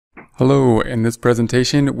Hello, in this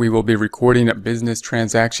presentation we will be recording business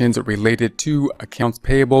transactions related to accounts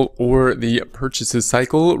payable or the purchases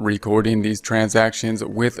cycle, recording these transactions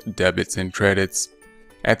with debits and credits.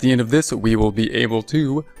 At the end of this, we will be able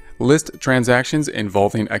to list transactions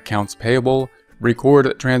involving accounts payable,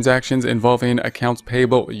 record transactions involving accounts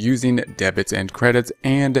payable using debits and credits,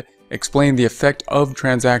 and explain the effect of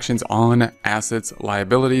transactions on assets,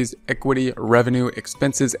 liabilities, equity, revenue,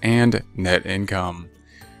 expenses, and net income.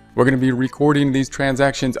 We're going to be recording these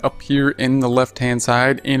transactions up here in the left-hand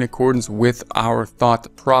side in accordance with our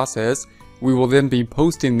thought process. We will then be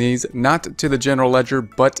posting these not to the general ledger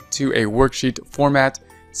but to a worksheet format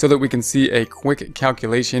so that we can see a quick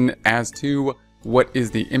calculation as to what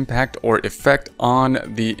is the impact or effect on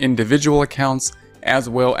the individual accounts as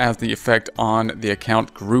well as the effect on the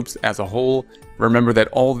account groups as a whole. Remember that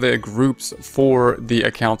all the groups for the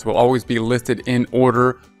accounts will always be listed in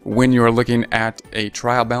order when you're looking at a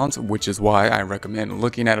trial balance, which is why I recommend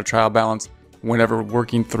looking at a trial balance whenever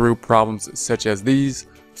working through problems such as these.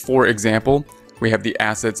 For example, we have the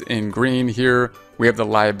assets in green here, we have the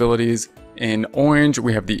liabilities in orange,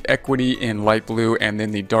 we have the equity in light blue, and then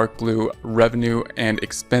the dark blue revenue and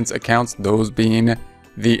expense accounts, those being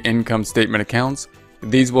the income statement accounts.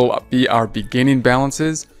 These will be our beginning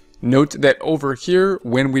balances. Note that over here,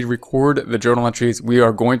 when we record the journal entries, we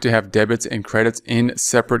are going to have debits and credits in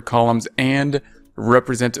separate columns and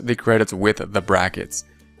represent the credits with the brackets.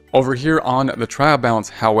 Over here on the trial balance,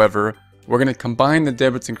 however, we're going to combine the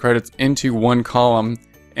debits and credits into one column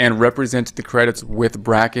and represent the credits with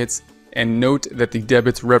brackets. And note that the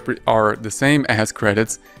debits are the same as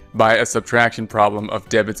credits by a subtraction problem of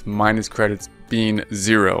debits minus credits being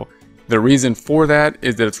 0. The reason for that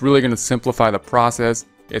is that it's really going to simplify the process.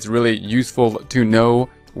 It's really useful to know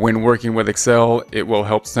when working with Excel. It will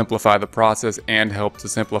help simplify the process and help to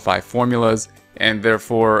simplify formulas, and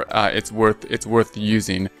therefore it's worth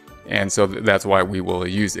using, and so that's why we will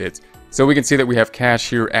use it. So we can see that we have cash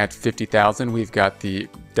here at 50,000. We've got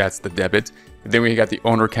that's the debit. Then we got the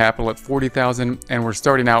owner capital at 40,000, and we're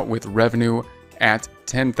starting out with revenue at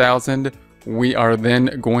 10,000. We are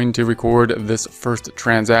then going to record this first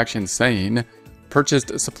transaction saying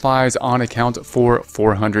purchased supplies on account for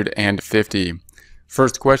 450.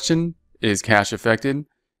 First question, is cash affected?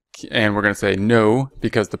 And we're going to say no,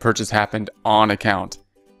 because the purchase happened on account.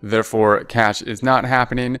 Therefore, cash is not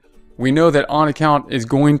happening. We know that on account is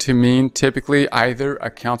going to mean typically either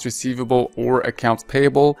accounts receivable or accounts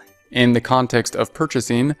payable. In the context of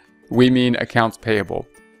purchasing, we mean accounts payable.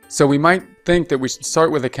 So we might think that we should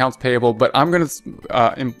start with accounts payable, but I'm going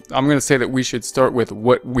to say that we should start with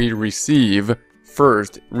what we receive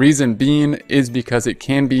first. Reason being is because it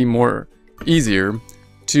can be easier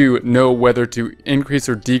to know whether to increase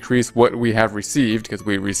or decrease what we have received, because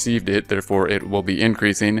we received it, therefore it will be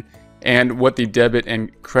increasing, and what the debit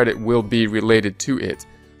and credit will be related to it.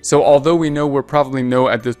 So although we'll probably know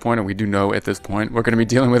at this point, and we do know at this point, we're going to be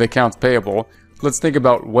dealing with accounts payable, let's think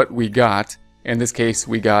about what we got. In this case,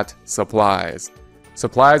 we got supplies.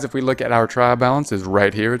 Supplies, if we look at our trial balance, is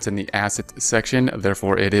right here. It's in the asset section,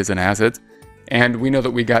 therefore it is an asset. And we know that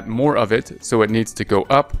we got more of it, so it needs to go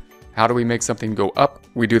up. How do we make something go up?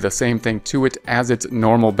 We do the same thing to it as its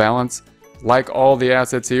normal balance. Like all the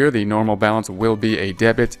assets here, the normal balance will be a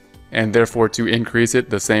debit, and therefore to increase it,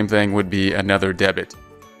 the same thing would be another debit.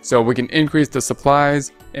 So we can increase the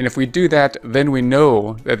supplies, and if we do that, then we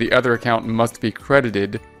know that the other account must be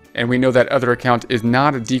credited, and we know that other account is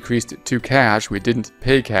not decreased to cash. We didn't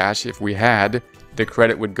pay cash. If we had, the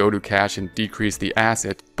credit would go to cash and decrease the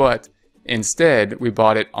asset, but instead, we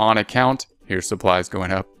bought it on account. Here's supplies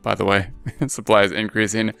going up, by the way. Supplies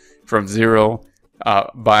increasing from 0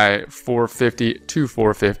 by 450 to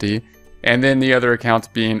 450. And then the other accounts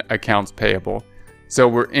being accounts payable. So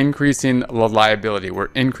we're increasing the liability.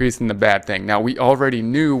 We're increasing the bad thing. Now, we already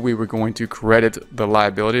knew we were going to credit the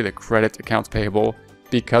liability, the credit accounts payable,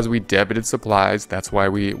 because we debited supplies. That's why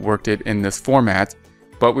we worked it in this format.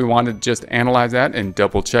 But we wanted to just analyze that and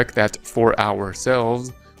double check that for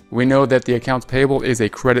ourselves. We know that the accounts payable is a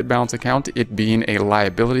credit balance account, it being a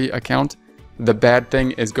liability account. The bad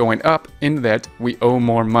thing is going up in that we owe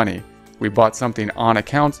more money. We bought something on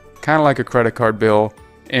account, kind of like a credit card bill,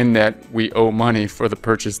 in that we owe money for the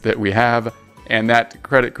purchase that we have, and that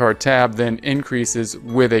credit card tab then increases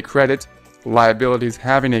with a credit. Liabilities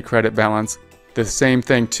having a credit balance, the same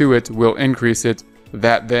thing to it will increase it,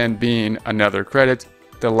 that then being another credit.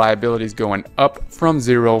 The liabilities going up from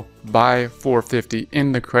 0 by 450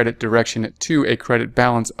 in the credit direction to a credit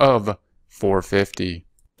balance of 450.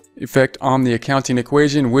 Effect on the accounting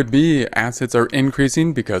equation would be assets are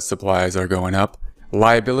increasing because supplies are going up,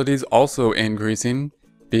 liabilities also increasing,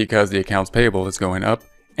 because the accounts payable is going up.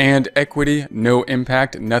 And equity, no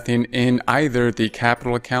impact, nothing in either the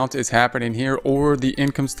capital account is happening here or the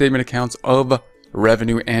income statement accounts of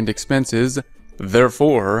revenue and expenses.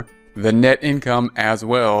 Therefore, the net income as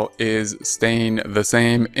well is staying the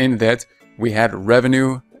same in that we had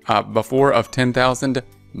revenue before of 10,000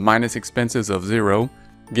 minus expenses of 0,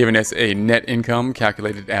 giving us a net income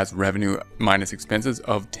calculated as revenue minus expenses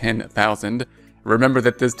of 10,000. Remember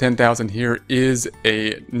that this 10,000 here is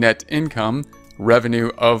a net income, revenue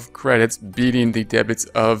of credits beating the debits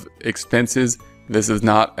of expenses. This is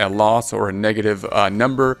not a loss or a negative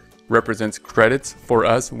number, represents credits for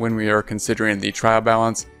us when we are considering the trial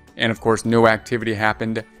balance. And of course, no activity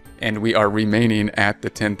happened, and we are remaining at the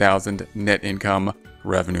 10,000 net income,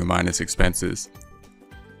 revenue minus expenses.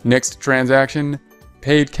 Next transaction,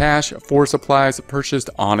 paid cash for supplies purchased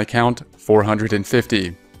on account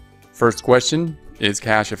 450. First question, is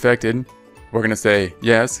cash affected? We're going to say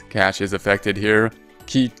yes, cash is affected here.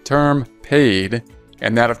 Key term, paid,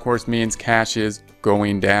 and that of course means cash is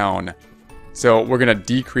going down. So we're going to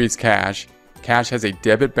decrease cash. Cash has a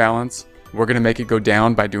debit balance. We're going to make it go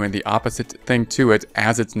down by doing the opposite thing to it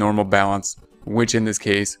as its normal balance, which in this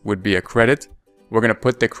case would be a credit. We're going to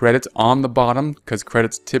put the credits on the bottom because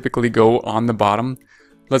credits typically go on the bottom.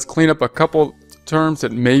 Let's clean up a couple terms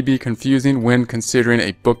that may be confusing when considering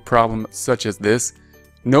a book problem such as this.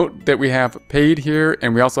 Note that we have paid here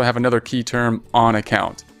and we also have another key term, on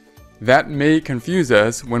account. That may confuse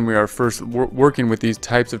us when we are first working with these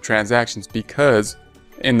types of transactions because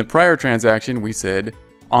in the prior transaction we said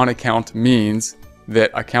on account means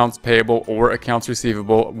that accounts payable or accounts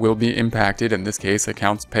receivable will be impacted, in this case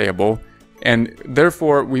accounts payable. And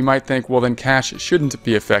therefore, we might think, well, then cash shouldn't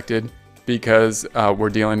be affected because we're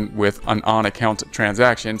dealing with an on-account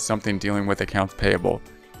transaction, something dealing with accounts payable.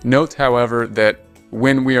 Note, however, that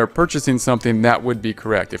when we are purchasing something, that would be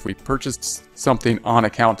correct. If we purchased something on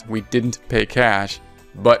account, we didn't pay cash,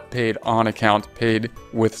 but paid on account, paid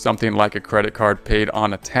with something like a credit card, paid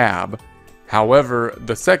on a tab. However,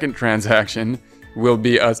 the second transaction will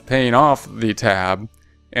be us paying off the tab,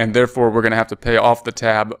 and therefore we're going to have to pay off the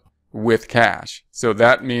tab with cash. So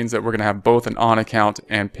that means that we're going to have both an on account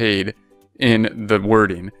and paid in the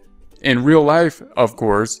wording. In real life, of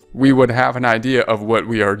course, we would have an idea of what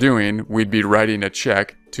we are doing. We'd be writing a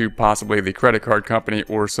check to possibly the credit card company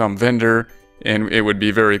or some vendor, and it would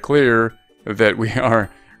be very clear that we are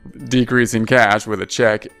decreasing cash with a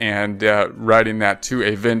check and writing that to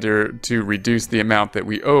a vendor to reduce the amount that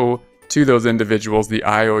we owe to those individuals, the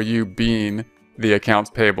IOU being the accounts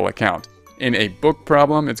payable account. In a book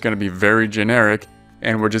problem, it's going to be very generic,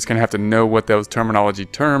 and we're just going to have to know what those terminology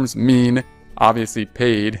terms mean. Obviously,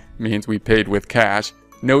 paid means we paid with cash.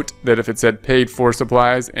 Note that if it said paid for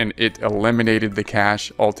supplies and it eliminated the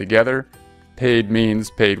cash altogether, paid means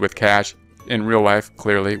paid with cash. In real life,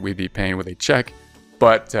 clearly, we'd be paying with a check,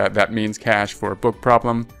 but that means cash for a book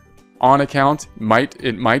problem. On account,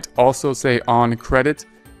 it might also say on credit.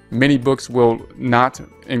 Many books will not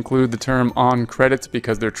include the term on credit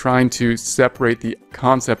because they're trying to separate the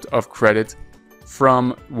concept of credit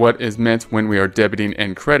from what is meant when we are debiting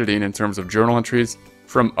and crediting in terms of journal entries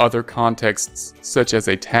from other contexts such as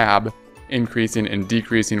a tab, increasing and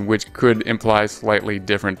decreasing, which could imply slightly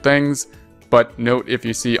different things. But note, if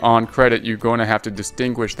you see on credit, you're going to have to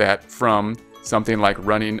distinguish that from something like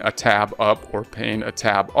running a tab up or paying a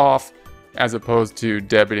tab off, as opposed to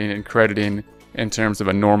debiting and crediting in terms of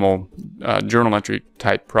a normal journal entry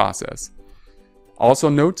type process. Also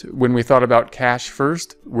note, when we thought about cash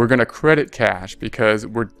first, we're going to credit cash because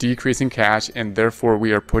we're decreasing cash and therefore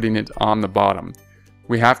we are putting it on the bottom.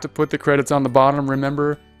 We have to put the credits on the bottom,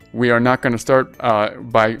 remember. We are not going to start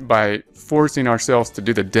by forcing ourselves to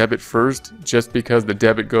do the debit first just because the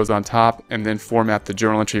debit goes on top and then format the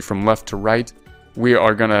journal entry from left to right. We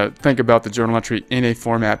are going to think about the journal entry in a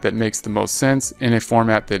format that makes the most sense, in a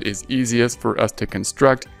format that is easiest for us to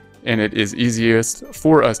construct, and it is easiest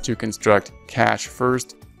for us to construct cash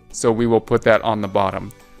first, so we will put that on the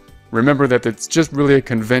bottom. Remember that it's just really a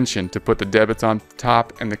convention to put the debits on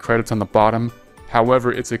top and the credits on the bottom.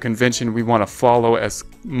 However, it's a convention we want to follow as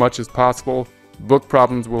much as possible. Book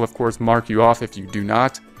problems will of course mark you off if you do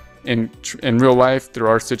not. In real life, there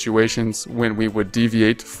are situations when we would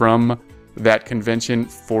deviate from that convention.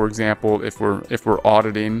 For example, if we're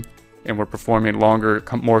auditing and we're performing longer,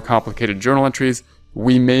 more complicated journal entries,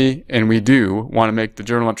 we may and we do want to make the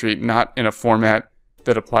journal entry not in a format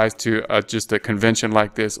that applies to just a convention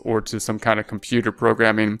like this or to some kind of computer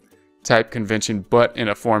programming type convention, but in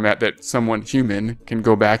a format that someone human can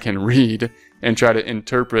go back and read and try to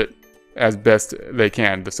interpret as best they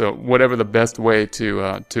can. So whatever the best way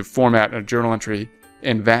to format a journal entry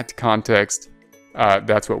in that context,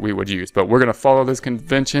 that's what we would use. But we're going to follow this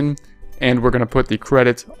convention, and we're going to put the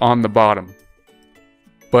credit on the bottom.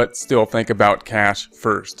 But still think about cash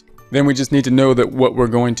first. Then we just need to know that what we're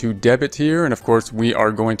going to debit here, and of course we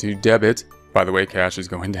are going to debit. By the way, cash is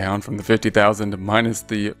going down from the 50,000 minus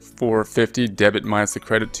the 450, debit minus the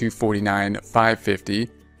credit, 249,550.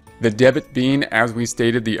 The debit being, as we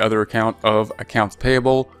stated, the other account of accounts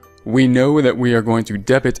payable. We know that we are going to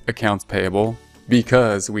debit accounts payable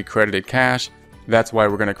because we credited cash. That's why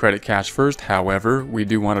we're going to credit cash first. However, we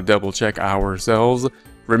do want to double check ourselves.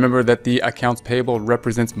 Remember that the accounts payable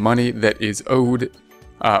represents money that is owed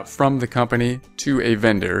from the company to a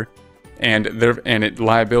vendor, and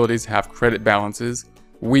liabilities have credit balances.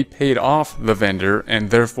 We paid off the vendor, and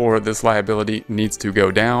therefore this liability needs to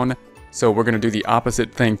go down. So we're going to do the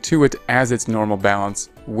opposite thing to it as its normal balance,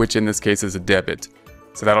 which in this case is a debit.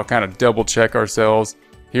 So that'll kind of double check ourselves.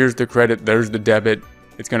 Here's the credit, there's the debit.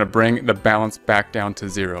 It's going to bring the balance back down to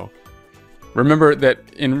zero. Remember that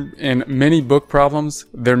in many book problems,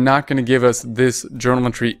 they're not going to give us this journal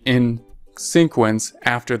entry in sequence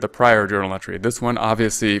after the prior journal entry. This one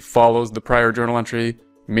obviously follows the prior journal entry,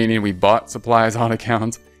 meaning we bought supplies on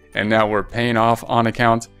account and now we're paying off on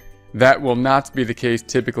account. That will not be the case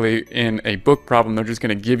typically in a book problem. They're just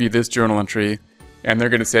going to give you this journal entry and they're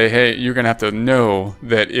going to say, hey, you're going to have to know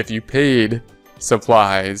that if you paid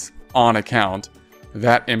supplies on account,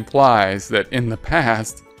 that implies that in the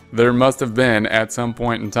past there must have been at some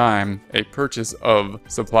point in time a purchase of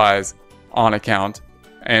supplies on account,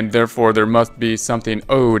 and therefore there must be something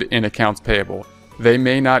owed in accounts payable. They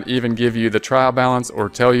may not even give you the trial balance or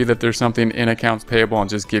tell you that there's something in accounts payable and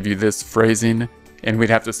just give you this phrasing. And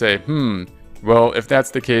we'd have to say, well, if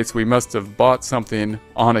that's the case, we must have bought something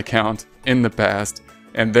on account in the past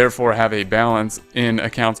and therefore have a balance in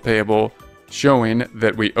accounts payable showing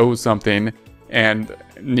that we owe something and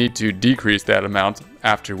need to decrease that amount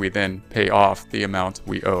after we then pay off the amount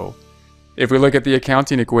we owe. If we look at the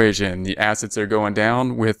accounting equation, the assets are going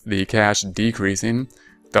down with the cash decreasing.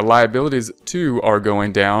 The liabilities too are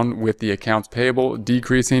going down with the accounts payable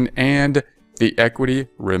decreasing, and the equity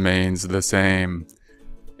remains the same.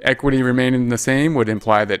 Equity remaining the same would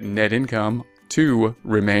imply that net income too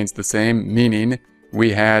remains the same, meaning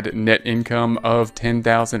we had net income of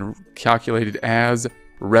 $10,000 calculated as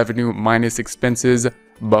revenue minus expenses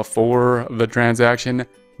before the transaction.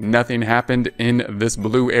 Nothing happened in this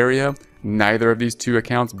blue area, neither of these two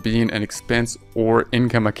accounts being an expense or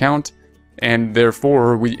income account, and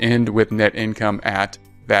therefore we end with net income at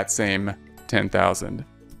that same $10,000.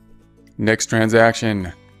 Next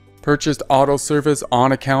transaction, purchased auto service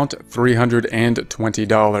on account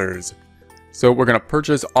 $320. So we're going to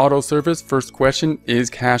purchase auto service. First question,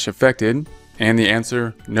 is cash affected? And the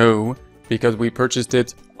answer, no, because we purchased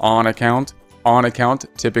it on account. On account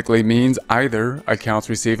typically means either accounts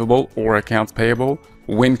receivable or accounts payable.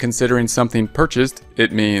 When considering something purchased,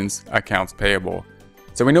 it means accounts payable.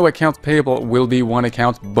 So we know accounts payable will be one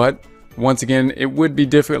account, but once again, it would be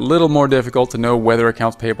a little more difficult to know whether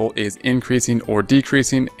accounts payable is increasing or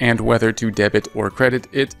decreasing and whether to debit or credit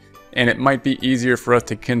it. And it might be easier for us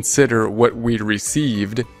to consider what we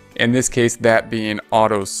received, in this case that being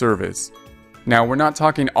auto service. Now we're not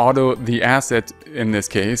talking auto the asset in this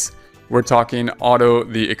case, we're talking auto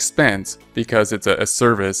the expense because it's a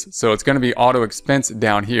service, so it's going to be auto expense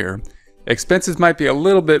down here. Expenses might be a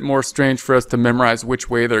little bit more strange for us to memorize which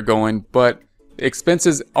way they're going, but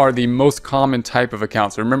expenses are the most common type of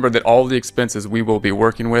accounts. Remember that all the expenses we will be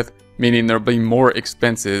working with, meaning there'll be more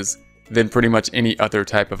expenses than pretty much any other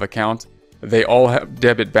type of account. They all have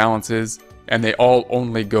debit balances and they all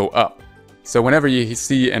only go up. So whenever you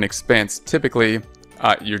see an expense, typically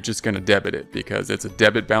you're just going to debit it because it's a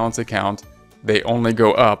debit balance account. They only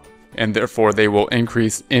go up and therefore they will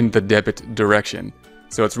increase in the debit direction.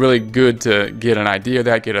 So it's really good to get an idea of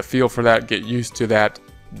that, get a feel for that, get used to that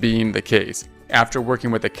being the case. After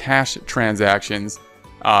working with the cash transactions,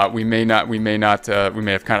 we may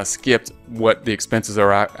have kind of skipped what the expenses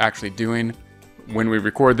are actually doing when we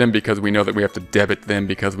record them because we know that we have to debit them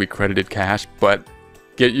because we credited cash. But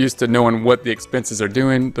get used to knowing what the expenses are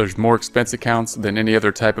doing. There's more expense accounts than any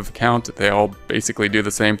other type of account. They all basically do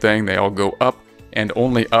the same thing. They all go up and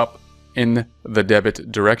only up in the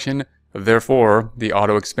debit direction. Therefore, the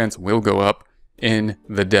auto expense will go up in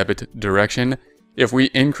the debit direction. If we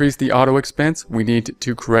increase the auto expense, we need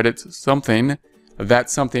to credit something.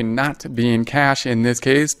 That's something not being cash in this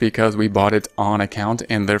case because we bought it on account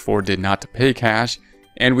and therefore did not pay cash.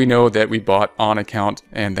 And we know that we bought on account,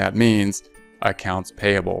 and that means accounts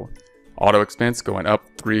payable. Auto expense going up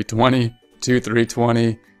 320 to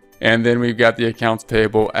 320, And then we've got the accounts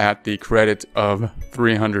payable at the credit of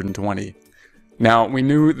 320. Now, we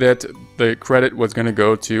knew that the credit was going to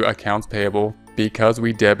go to accounts payable because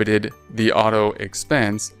we debited the auto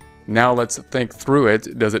expense. Now let's think through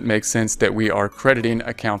it. Does it make sense that we are crediting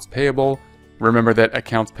accounts payable? Remember that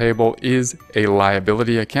accounts payable is a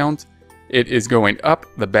liability account. It is going up.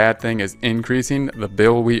 The bad thing is increasing. The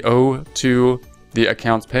bill we owe to the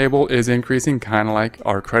accounts payable is increasing, kind of like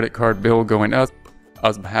our credit card bill going up,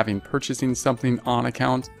 us having purchasing something on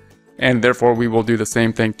account. And therefore we will do the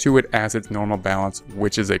same thing to it as its normal balance,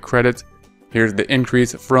 which is a credit. Here's the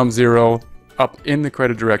increase from 0 up in the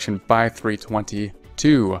credit direction by 320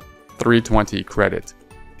 to 320 credit.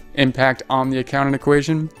 Impact on the accounting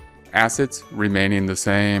equation: assets remaining the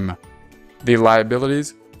same, the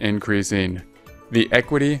liabilities increasing, the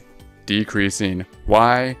equity decreasing.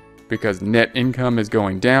 Why? Because net income is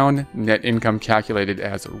going down. Net income calculated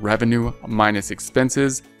as revenue minus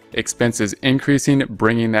expenses. Expenses increasing,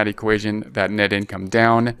 bringing that equation, that net income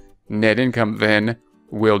down. Net income then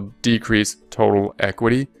will decrease total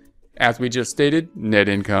equity. As we just stated, net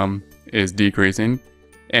income is decreasing.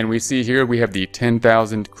 And we see here we have the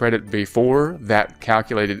 10,000 credit before, that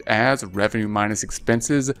calculated as revenue minus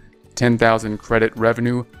expenses. 10,000 credit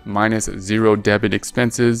revenue minus 0 debit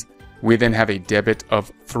expenses. We then have a debit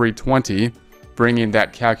of 320, bringing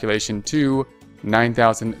that calculation to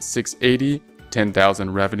 9,680.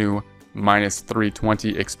 10,000 revenue minus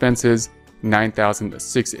 320 expenses,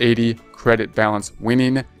 9,680 credit balance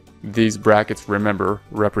winning. These brackets, remember,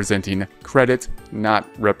 representing credit, not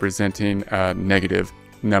representing a negative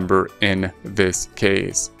number in this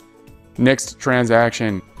case. Next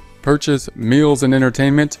transaction: purchase meals and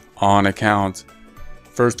entertainment on account.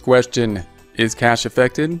 First question, is cash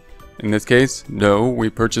affected? In this case, no, we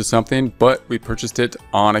purchased something, but we purchased it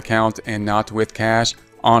on account and not with cash.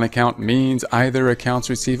 On account means either accounts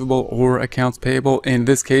receivable or accounts payable. In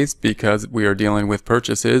this case, because we are dealing with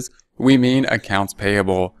purchases, we mean accounts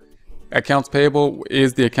payable. Accounts payable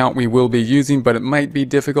is the account we will be using, but it might be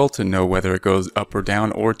difficult to know whether it goes up or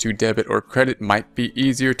down or to debit or credit. Might be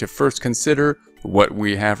easier to first consider what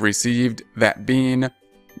we have received, that being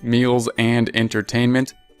meals and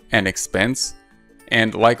entertainment, an expense.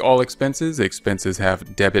 And like all expenses, expenses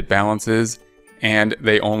have debit balances and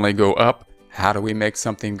they only go up. How do we make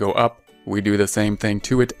something go up? We do the same thing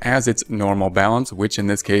to it as its normal balance, which in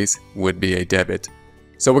this case would be a debit.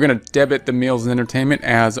 So we're going to debit the meals and entertainment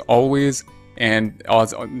as always, and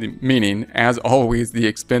meaning as always the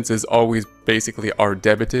expenses always basically are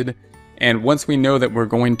debited. And once we know that we're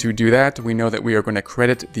going to do that, we know that we are going to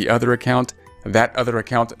credit the other account. That other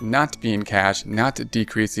account not being cash, not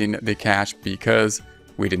decreasing the cash because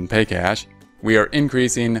we didn't pay cash. We are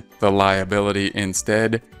increasing the liability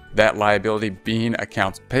instead. That liability being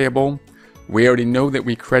accounts payable. We already know that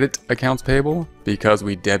we credit accounts payable because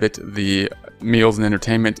we debit the meals and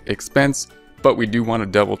entertainment expense, but we do want to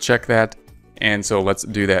double check that, and so let's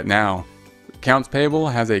do that now. Accounts payable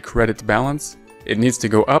has a credit balance. It needs to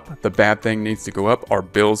go up. The bad thing needs to go up. Our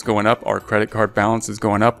bill's going up, our credit card balance is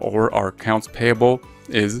going up, or our accounts payable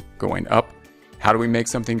is going up. How do we make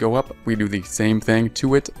something go up? We do the same thing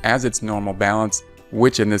to it as its normal balance,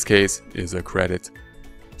 which in this case is a credit.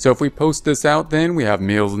 So if we post this out, then we have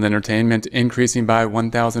meals and entertainment increasing by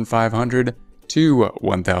 1,500 to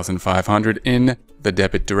 1,500 in the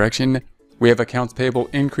debit direction. We have accounts payable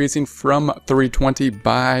increasing from 320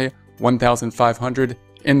 by 1,500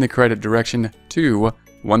 in the credit direction to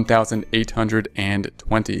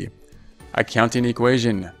 1,820. Accounting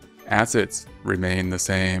equation: assets remain the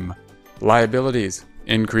same, liabilities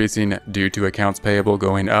increasing due to accounts payable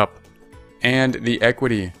going up, and the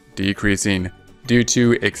equity decreasing due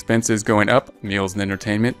to expenses going up, meals and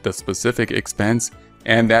entertainment, the specific expense,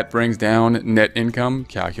 and that brings down net income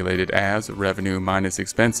calculated as revenue minus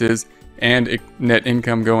expenses, and net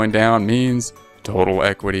income going down means total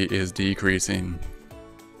equity is decreasing.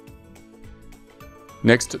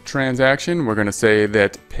 Next transaction, we're going to say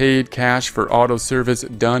that paid cash for auto service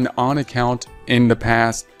done on account in the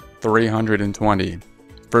past 320.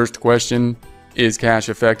 First question, is cash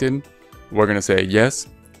affected? We're going to say yes.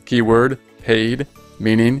 Keyword, paid,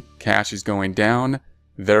 meaning cash is going down.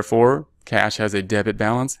 Therefore, cash has a debit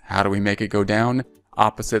balance. How do we make it go down?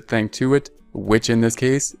 Opposite thing to it, which in this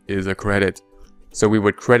case is a credit. So we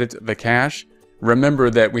would credit the cash. Remember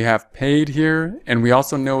that we have paid here, and we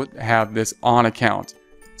also have this on account.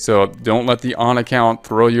 So don't let the on account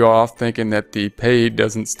throw you off thinking that the paid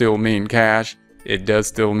doesn't still mean cash. It does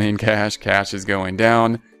still mean cash. Cash is going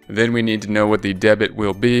down. Then we need to know what the debit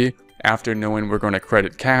will be after knowing we're going to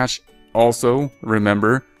credit cash. Also,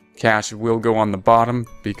 remember, cash will go on the bottom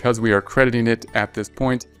because we are crediting it at this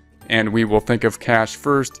point. and we will think of cash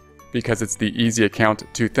first because it's the easy account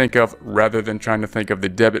to think of rather than trying to think of the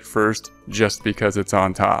debit first just because it's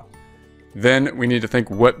on top. Then we need to think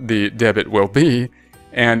what the debit will be,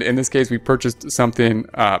 and in this case we purchased something,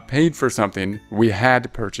 paid for something we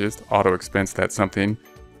had purchased, auto expense that something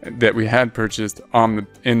that we had purchased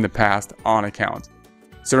in the past on account.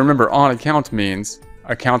 So remember, on account means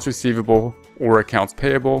accounts receivable or accounts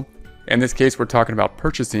payable. In this case we're talking about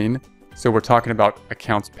purchasing, so we're talking about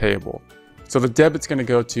accounts payable. So the debit's going to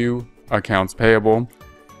go to accounts payable.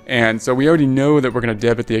 And so we already know that we're going to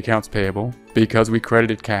debit the accounts payable because we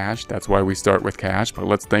credited cash. That's why we start with cash, but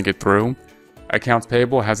let's think it through. Accounts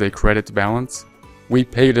payable has a credit balance. We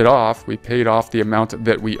paid it off. We paid off the amount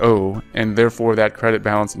that we owe, and therefore that credit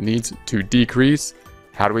balance needs to decrease.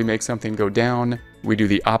 How do we make something go down? We do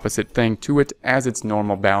the opposite thing to it as its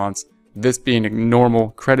normal balance. This being a normal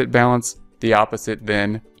credit balance, the opposite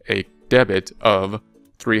then a debit of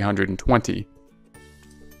 320.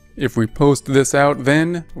 If we post this out,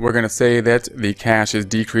 then we're going to say that the cash is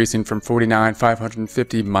decreasing from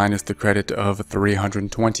 49,550 minus the credit of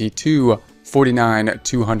 320 to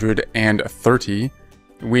 49,230.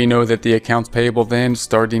 We know that the accounts payable then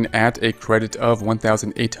starting at a credit of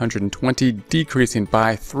 1,820, decreasing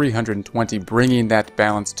by 320, bringing that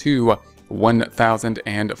balance to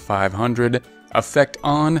 1,500. Effect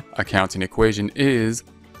on accounting equation is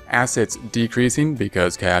assets decreasing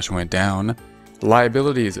because cash went down,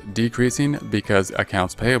 liabilities decreasing because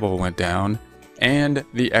accounts payable went down, and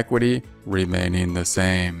the equity remaining the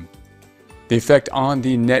same. The effect on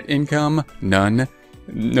the net income, none.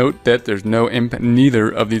 Note that there's no impact, neither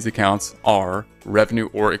of these accounts are revenue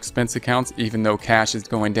or expense accounts, even though cash is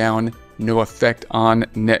going down, no effect on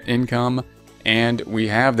net income, and we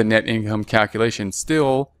have the net income calculation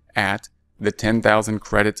still at the 10,000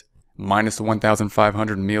 credit minus the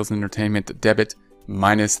 1,500 meals and entertainment debit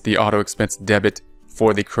minus the auto expense debit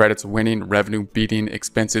for the credits winning, revenue beating,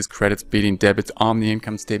 expenses, credits beating debits on the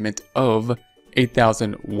income statement of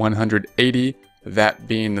 8,180, that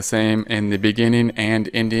being the same in the beginning and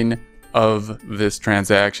ending of this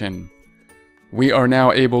transaction. We are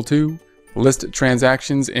now able to list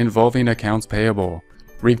transactions involving accounts payable,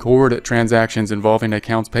 record transactions involving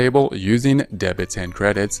accounts payable using debits and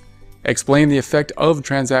credits, explain the effect of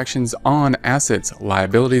transactions on assets,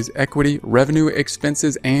 liabilities, equity, revenue,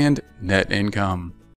 expenses, and net income.